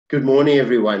Good morning,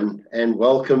 everyone, and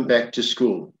welcome back to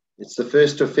school. It's the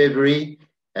 1st of February,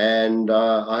 and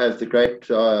I have the great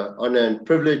honor and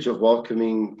privilege of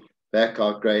welcoming back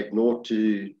our grade 0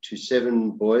 to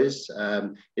 7 boys.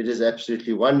 It is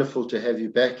absolutely wonderful to have you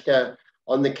back here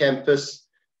on the campus,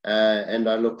 and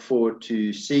I look forward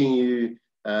to seeing you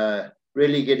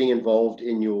really getting involved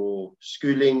in your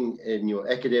schooling, in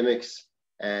your academics,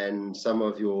 and some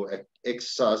of your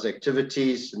exercise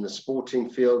activities in the sporting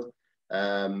field.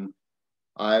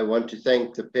 I want to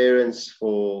thank the parents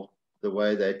for the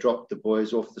way they dropped the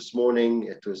boys off this morning.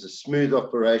 It was a smooth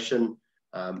operation.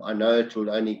 I know it will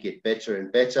only get better and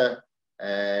better,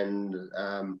 and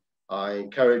I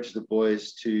encourage the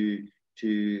boys to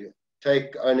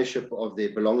take ownership of their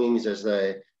belongings as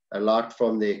they alight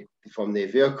from their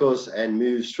vehicles and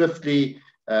move swiftly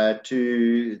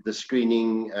to the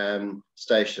screening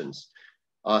stations.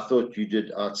 I thought you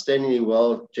did outstandingly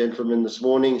well, gentlemen, this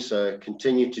morning, so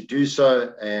continue to do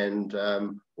so, and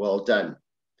well done.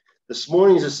 This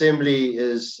morning's assembly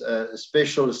is a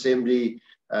special assembly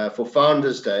for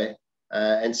Founders Day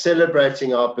and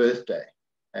celebrating our birthday.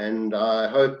 And I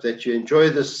hope that you enjoy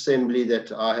this assembly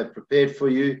that I have prepared for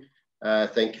you.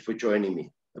 Thank you for joining me.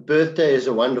 A birthday is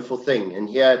a wonderful thing, and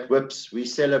here at WIPS, we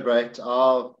celebrate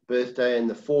our birthday in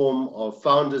the form of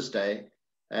Founders Day.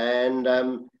 And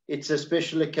it's a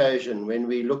special occasion when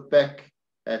we look back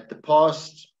at the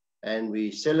past and we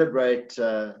celebrate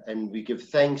and we give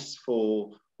thanks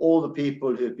for all the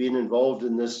people who have been involved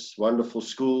in this wonderful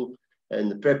school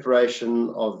and the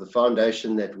preparation of the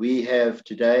foundation that we have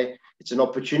today. It's an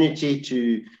opportunity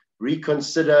to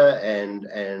reconsider and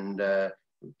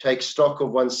take stock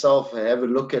of oneself, have a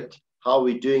look at how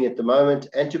we're doing at the moment,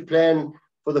 and to plan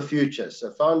for the future.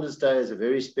 So Founders Day is a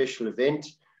very special event.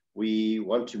 We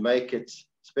want to make it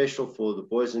special for the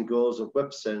boys and girls of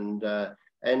WIPS, and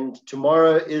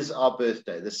tomorrow is our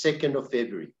birthday, the 2nd of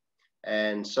February.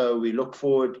 And so we look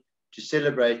forward to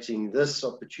celebrating this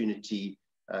opportunity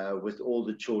with all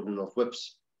the children of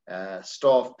WIPS,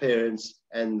 staff, parents,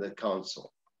 and the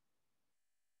council.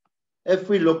 If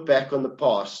we look back on the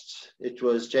past, it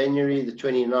was January the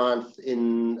 29th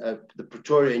in the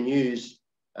Pretoria News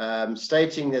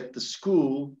stating that the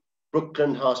school,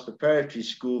 Brooklyn House Preparatory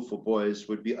School for Boys,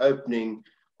 would be opening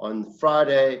on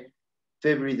Friday,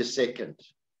 February the 2nd.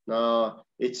 Now,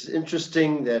 it's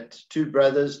interesting that two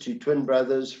twin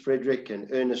brothers, Frederick and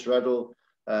Ernest Ruddle,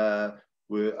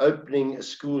 were opening a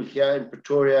school here in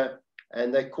Pretoria,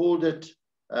 and they called it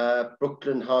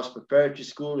Brooklyn House Preparatory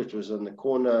School. It was on the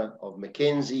corner of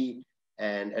Mackenzie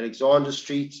and Alexander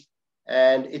Street,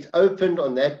 and it opened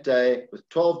on that day with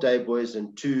 12 day boys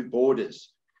and 2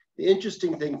 boarders. The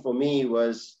interesting thing for me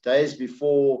was days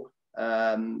before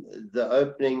the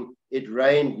opening, it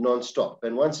rained non-stop.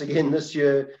 And once again, this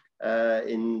year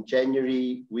in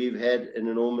January, we've had an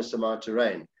enormous amount of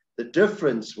rain. The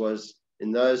difference was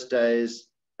in those days,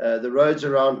 the roads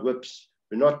around WIPS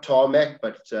were not tarmac,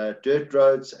 but dirt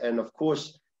roads. And of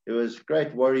course, there was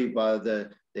great worry by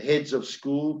the heads of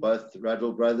school, both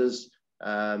Ruddle brothers,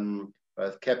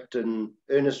 both Captain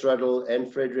Ernest Ruddle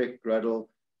and Frederick Ruddle.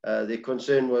 Their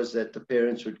concern was that the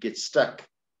parents would get stuck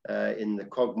in the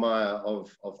quagmire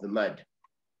of the mud.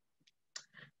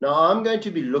 Now, I'm going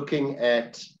to be looking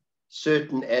at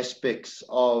certain aspects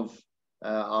of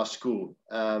our school.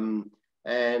 And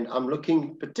I'm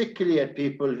looking particularly at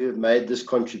people who have made this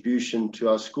contribution to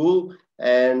our school,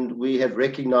 and we have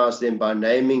recognized them by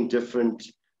naming different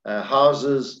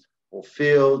houses or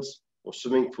fields or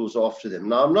swimming pools after them.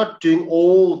 Now, I'm not doing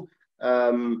all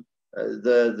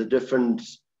the different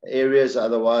areas,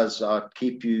 otherwise I'd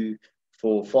keep you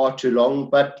for far too long,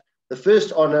 but the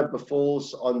first honor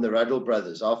befalls on the Ruddle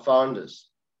brothers, our founders,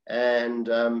 and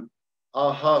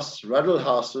our house, Ruddle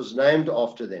House, was named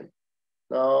after them.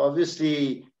 Now,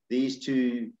 obviously, these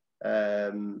two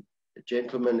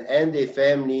gentlemen and their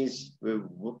families were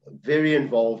very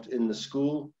involved in the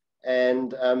school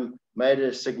and made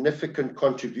a significant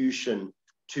contribution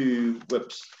to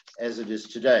WIPS as it is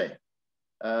today.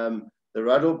 The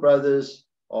Ruddle brothers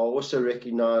are also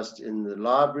recognized in the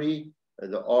library,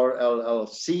 the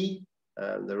RLLC.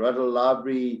 The Ruddle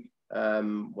Library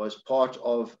was part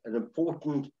of an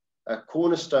important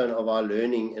cornerstone of our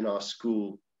learning in our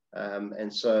school.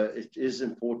 And so it is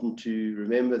important to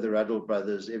remember the Ruddle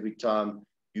brothers every time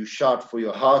you shout for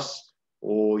your house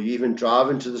or you even drive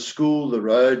into the school. The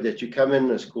road that you come in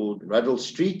is called Ruddle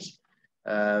Street.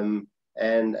 And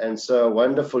so a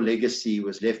wonderful legacy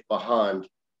was left behind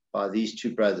by these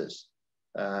two brothers.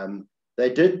 They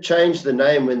did change the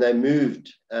name when they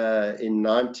moved in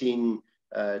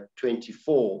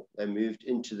 1924. They moved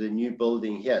into the new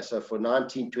building here. So for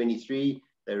 1923,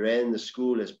 They ran the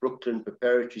school as Brooklyn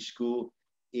Preparatory School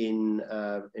in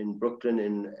Brooklyn,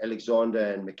 in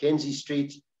Alexander and Mackenzie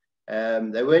Street.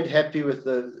 They weren't happy with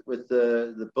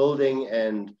the building,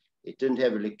 and it didn't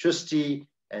have electricity,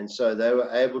 and so they were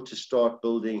able to start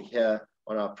building here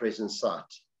on our present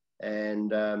site.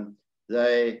 And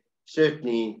they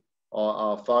certainly are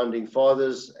our founding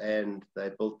fathers, and they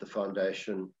built the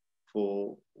foundation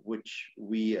for which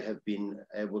we have been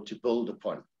able to build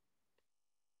upon.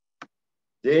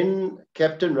 Then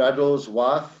Captain Ruddle's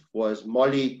wife was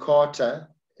Molly Carter,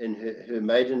 and her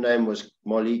maiden name was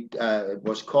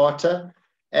Carter.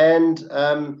 And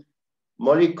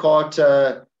Molly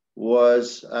Carter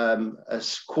was a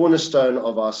cornerstone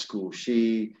of our school.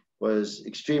 She was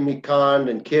extremely kind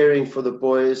and caring for the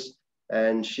boys,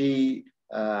 and she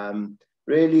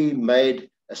really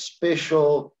made a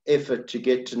special effort to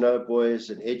get to know boys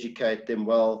and educate them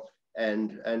well,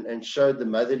 and showed the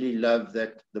motherly love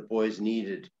that the boys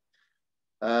needed.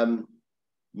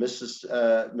 Mrs.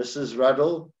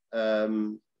 Ruddle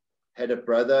had a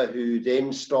brother who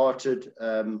then started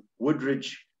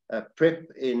Woodridge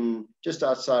Prep in just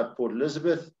outside Port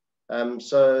Elizabeth.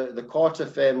 So the Carter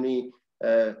family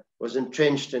was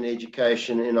entrenched in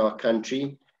education in our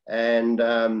country, and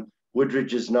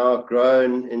Woodridge has now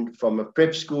grown from a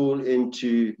prep school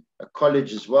into a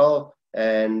college as well.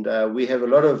 And we have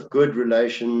a lot of good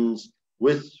relations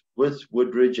with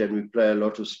Woodridge, and we play a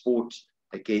lot of sport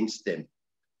against them.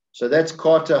 So that's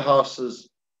Carter House's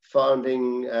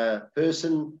founding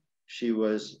person. She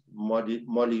was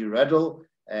Molly Ruddle,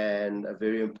 and a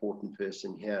very important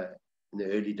person here in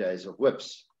the early days of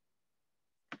WIPS.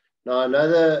 Now,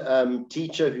 another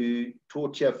teacher who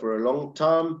taught here for a long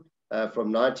time,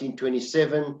 from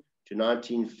 1927 to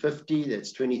 1950,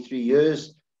 that's 23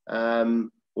 years,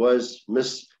 was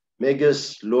Miss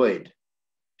Megas Lloyd.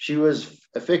 She was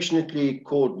affectionately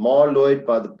called Ma Lloyd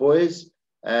by the boys,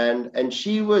 and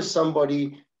she was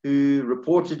somebody who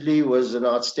reportedly was an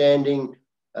outstanding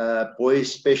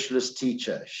boys specialist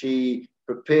teacher. She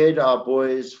prepared our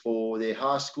boys for their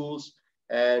high schools,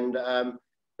 and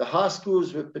the high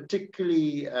schools were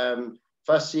particularly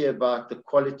fussy about the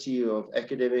quality of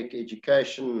academic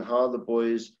education and how the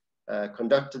boys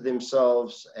conducted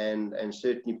themselves and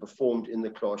certainly performed in the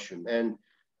classroom. And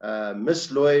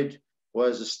Miss Lloyd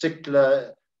was a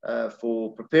stickler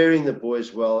for preparing the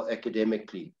boys well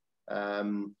academically.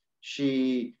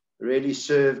 She really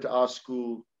served our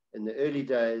school in the early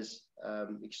days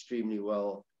extremely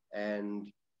well,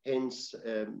 and hence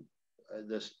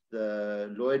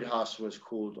the Lloyd House was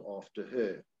called after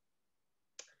her.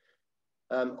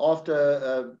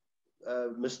 After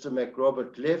Mr.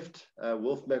 McRobert left,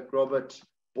 Wolf McRobert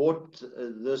bought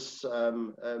this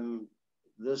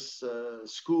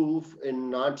school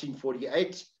in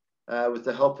 1948 with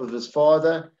the help of his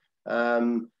father,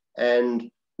 and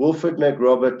Wilfred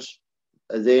McRobert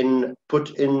then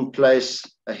put in place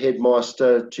a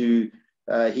headmaster to,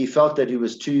 he felt that he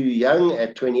was too young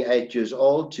at 28 years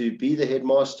old to be the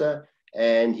headmaster,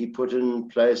 and he put in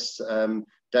place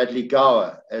Dudley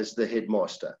Gower as the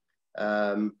headmaster.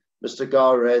 Mr.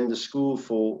 Gower ran the school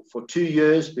for 2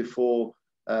 years before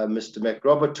Mr.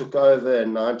 McRobert took over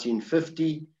in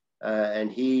 1950,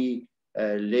 and he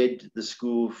led the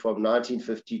school from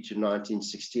 1950 to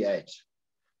 1968.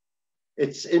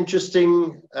 It's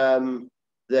interesting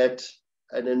that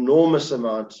an enormous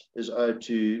amount is owed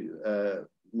to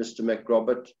Mr.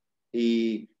 McRobert.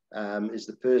 He is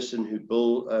the person who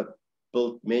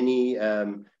built many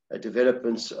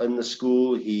developments in the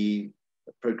school. He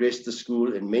progressed the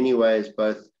school in many ways,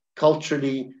 both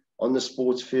culturally, on the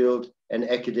sports field, and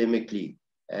academically.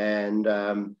 And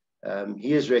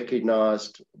he is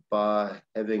recognized by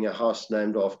having a house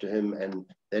named after him, and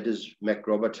that is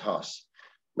McRobert House.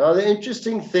 Now, the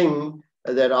interesting thing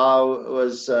that I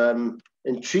was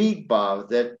intrigued by,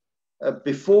 that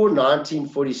before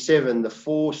 1947, the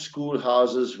 4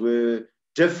 schoolhouses were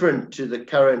different to the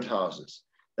current houses.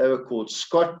 They were called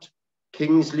Scott,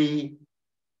 Kingsley,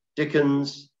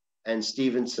 Dickens, and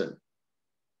Stevenson.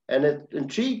 And it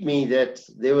intrigued me that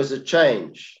there was a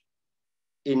change.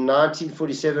 In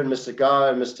 1947, Mr.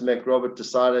 Gower and Mr. McRobert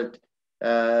decided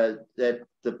that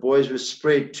the boys were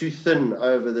spread too thin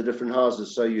over the different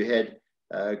houses. So you had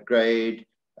grade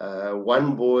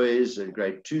 1 boys and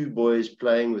grade 2 boys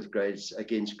playing with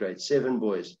against grade 7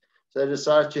 boys. So they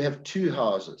decided to have 2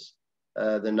 houses.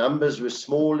 The numbers were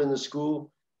small in the school,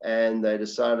 and they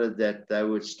decided that they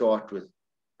would start with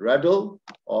Ruddle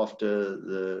after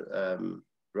the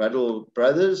Ruddle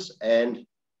brothers, and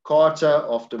Carter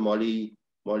after Molly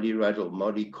Ruddle.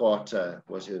 Molly Carter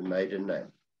was her maiden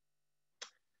name.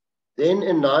 Then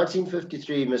in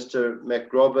 1953, Mr.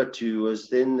 McRobert, who was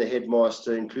then the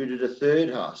headmaster, included a third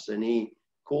house, and he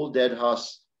called that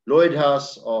house Lloyd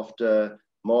House after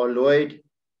Ma Lloyd.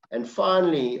 And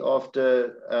finally,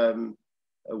 after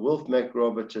Wolf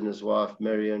McRobert and his wife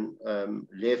Marion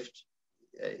left,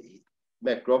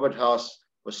 McRobert House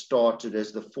was started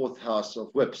as the fourth house of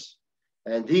Whips.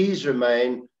 And these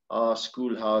remain our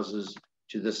schoolhouses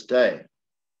to this day.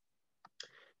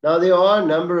 Now, there are a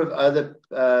number of other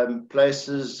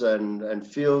places and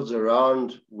fields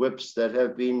around Whips that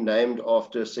have been named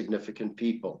after significant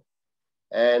people.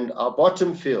 And our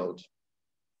bottom field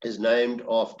is named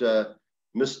after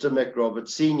Mr. McRobert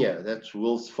Sr., that's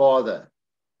Wolf's father.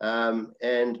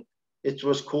 And it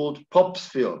was called Pop's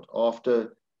Field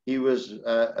after he was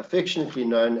affectionately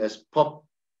known as Pop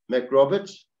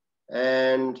McRobert.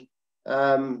 And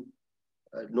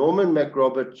Norman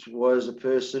McRobert was a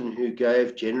person who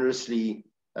gave generously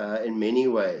in many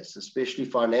ways, especially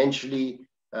financially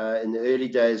in the early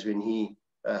days when he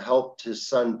helped his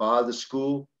son buy the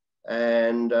school.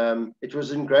 And it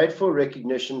was in grateful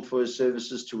recognition for his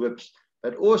services to Whips.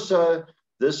 But also,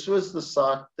 this was the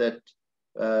site that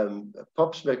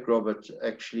Pops McRobert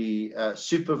actually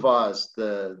supervised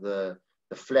the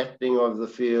flattening of the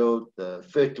field, the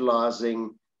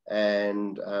fertilizing,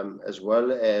 and as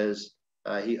well as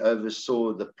he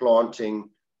oversaw the planting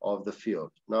of the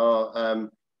field. Now,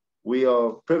 we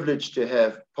are privileged to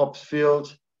have Pop's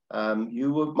Field.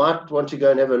 Might want to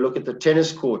go and have a look at the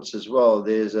tennis courts as well.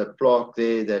 There's a plaque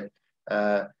there that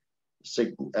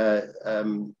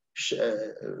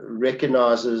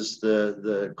recognizes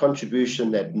the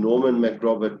contribution that Norman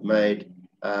McRobert made,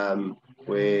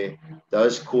 where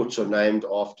those courts are named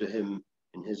after him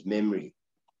in his memory.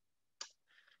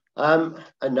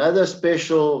 Another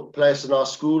special place in our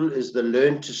school is the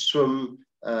Learn to Swim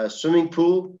swimming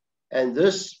pool, and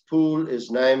this pool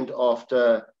is named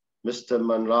after Mr.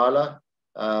 Manlala.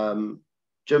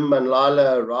 Jim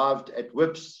Manlala arrived at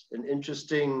Whips in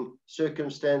interesting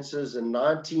circumstances in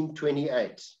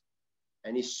 1928,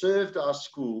 and he served our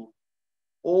school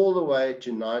all the way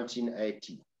to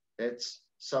 1980. That's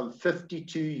some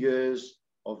 52 years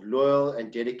of loyal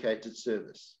and dedicated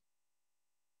service.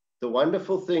 The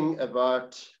wonderful thing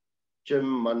about Jim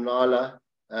Manlala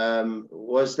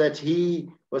was that he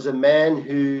was a man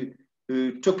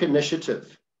who took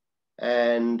initiative.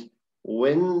 And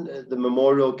when the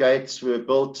memorial gates were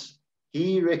built,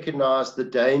 he recognized the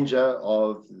danger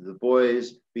of the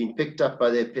boys being picked up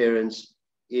by their parents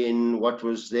in what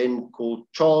was then called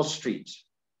Charles Street.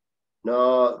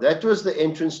 Now, that was the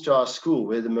entrance to our school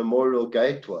where the memorial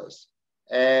gate was.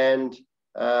 And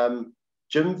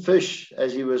Jim Fish,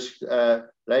 as he was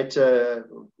later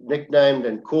nicknamed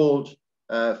and called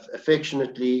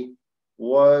affectionately,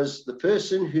 was the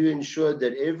person who ensured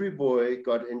that every boy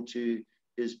got into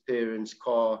his parents'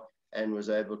 car and was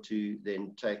able to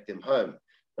then take them home.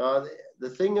 Now, the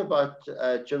thing about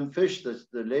Jim Fish, the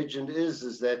legend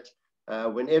is that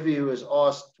whenever he was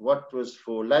asked what was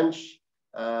for lunch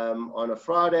on a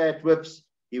Friday at Whips,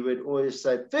 he would always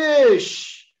say,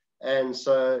 "Fish!" And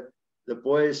so the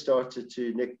boys started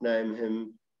to nickname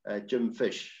him Jim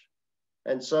Fish.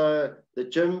 And so the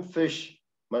Jim Fish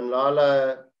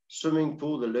Manlala swimming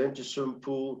pool, the Learn to Swim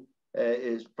pool,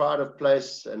 is pride of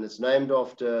place, and it's named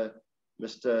after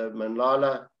Mr.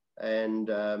 Manlala. And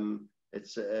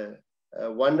it's a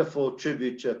wonderful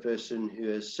tribute to a person who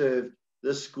has served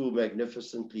this school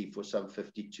magnificently for some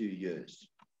 52 years.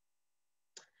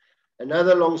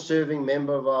 Another long-serving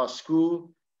member of our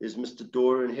school is Mr.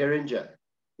 Doran Herringer.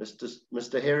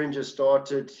 Mr. Herringer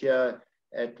started here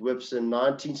at Whips in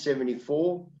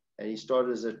 1974, and he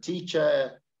started as a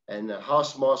teacher and a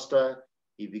housemaster.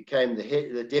 He became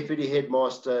the deputy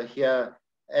headmaster here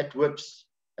at Whips,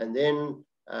 and then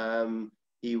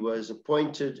he was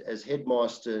appointed as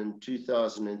headmaster in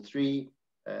 2003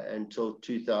 until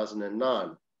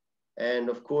 2009. And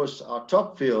of course, our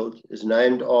top field is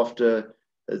named after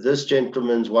this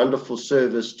gentleman's wonderful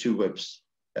service to Whips.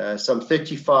 Some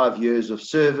 35 years of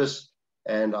service,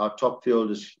 and our top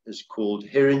field is called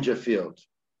Herringer Field.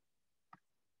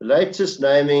 The latest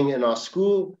naming in our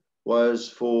school was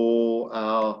for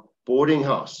our boarding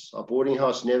house. Our boarding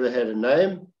house never had a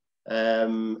name,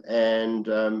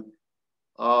 and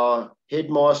our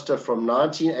headmaster from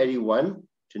 1981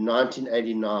 to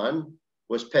 1989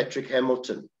 was Patrick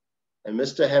Hamilton. And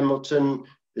Mr. Hamilton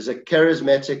is a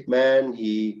charismatic man.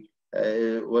 He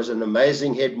was an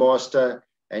amazing headmaster,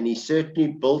 and he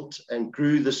certainly built and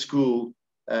grew the school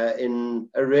in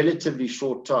a relatively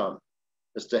short time.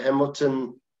 Mr.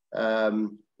 Hamilton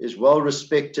is well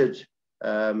respected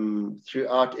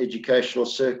throughout educational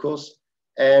circles,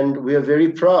 And we are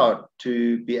very proud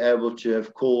to be able to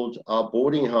have called our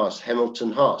boarding house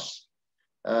Hamilton House.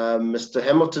 Mr.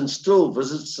 Hamilton still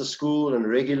visits the school on a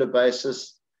regular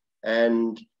basis,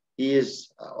 and he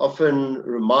is often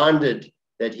reminded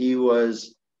that he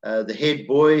was the head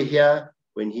boy here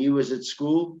when he was at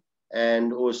school,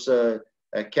 and also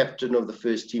a captain of the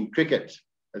first team cricket.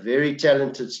 A very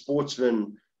talented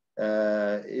sportsman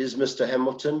is Mr.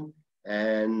 Hamilton,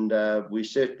 and we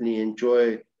certainly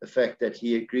enjoy the fact that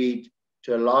he agreed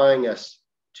to allowing us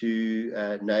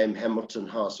to name Hamilton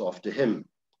House after him.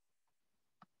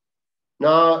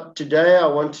 Now, today I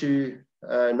want to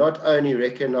not only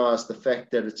recognize the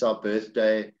fact that it's our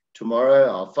birthday tomorrow,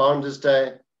 our Founders'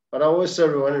 Day, but I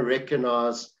also want to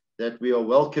recognize that we are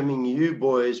welcoming you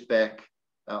boys back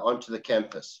onto the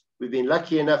campus. We've been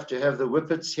lucky enough to have the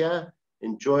Whippets here,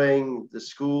 enjoying the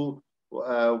school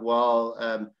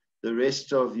while the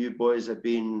rest of you boys have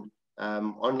been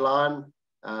online.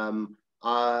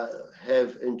 I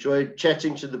have enjoyed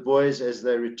chatting to the boys as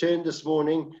they returned this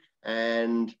morning,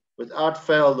 and without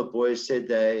fail, the boys said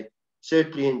they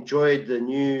certainly enjoyed the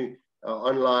new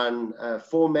online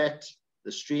format,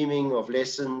 the streaming of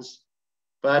lessons,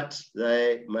 but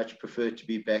they much prefer to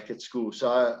be back at school. So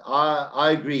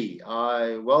I agree.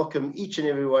 I welcome each and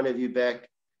every one of you back.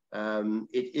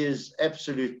 It is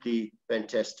absolutely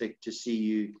fantastic to see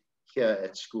you here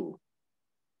at school.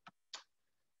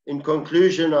 In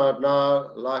conclusion, I'd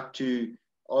now like to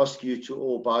ask you to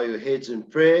all bow your heads in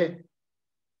prayer.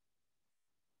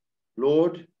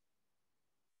 Lord,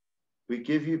 we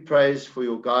give you praise for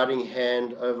your guiding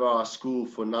hand over our school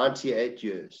for 98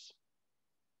 years.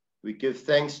 We give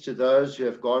thanks to those who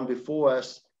have gone before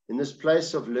us in this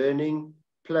place of learning,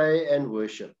 play, and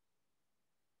worship.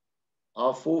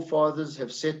 Our forefathers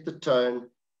have set the tone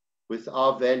with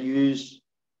our values,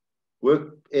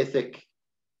 work ethic,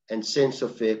 and sense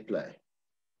of fair play.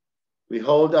 We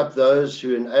hold up those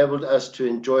who enabled us to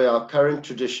enjoy our current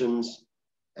traditions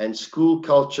and school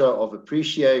culture of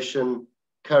appreciation,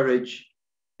 courage,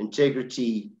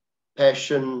 integrity,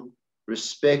 passion,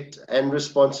 respect, and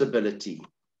responsibility.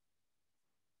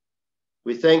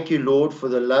 We thank you, Lord, for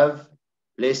the love,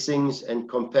 blessings, and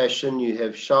compassion you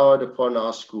have showered upon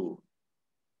our school,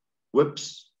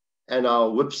 Whips, and our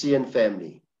Whipsian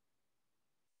family.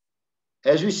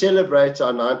 As we celebrate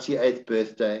our 98th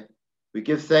birthday, we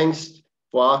give thanks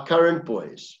for our current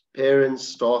boys, parents,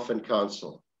 staff, and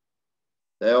council.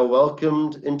 They are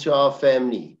welcomed into our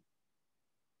family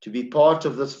to be part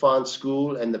of this fine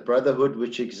school and the brotherhood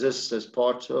which exists as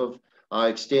part of our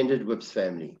extended Whips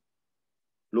family.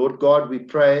 Lord God, we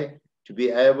pray to be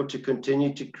able to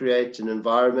continue to create an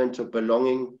environment of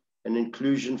belonging and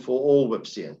inclusion for all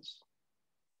Whipsians.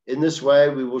 In this way,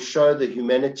 we will show the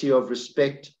humanity of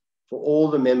respect for all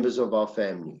the members of our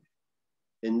family.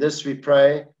 In this, we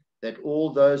pray that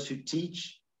all those who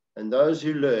teach and those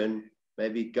who learn may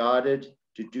be guided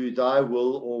to do thy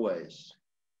will always.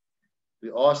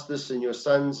 We ask this in your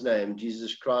Son's name,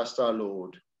 Jesus Christ our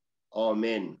Lord.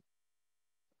 Amen.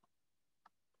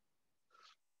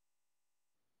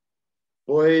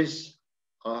 Boys,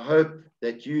 I hope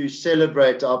that you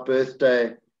celebrate our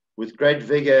birthday with great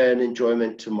vigor and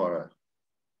enjoyment tomorrow.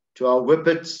 To our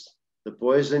Whippets, the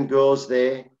boys and girls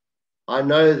there, I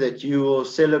know that you will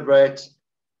celebrate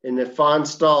in a fine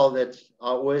style that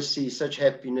I always see such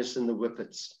happiness in the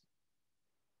Whippets.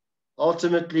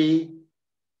 Ultimately,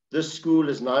 this school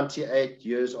is 98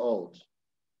 years old.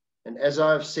 And as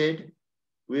I've said,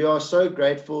 we are so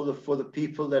grateful for the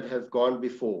people that have gone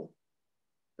before.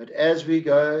 But as we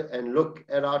go and look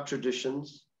at our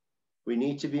traditions, we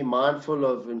need to be mindful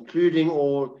of including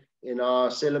all in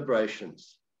our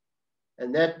celebrations.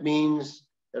 And that means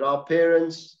that our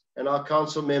parents and our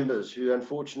council members who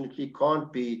unfortunately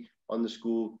can't be on the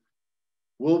school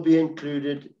will be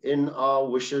included in our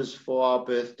wishes for our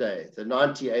birthday, the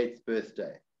 98th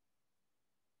birthday.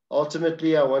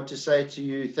 Ultimately, I want to say to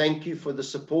you, thank you for the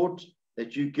support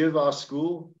that you give our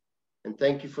school, and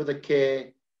thank you for the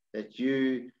care that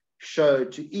you show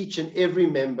to each and every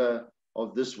member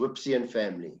of this Whipsian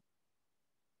family.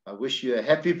 I wish you a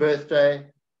happy birthday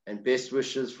and best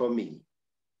wishes from me.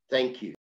 Thank you.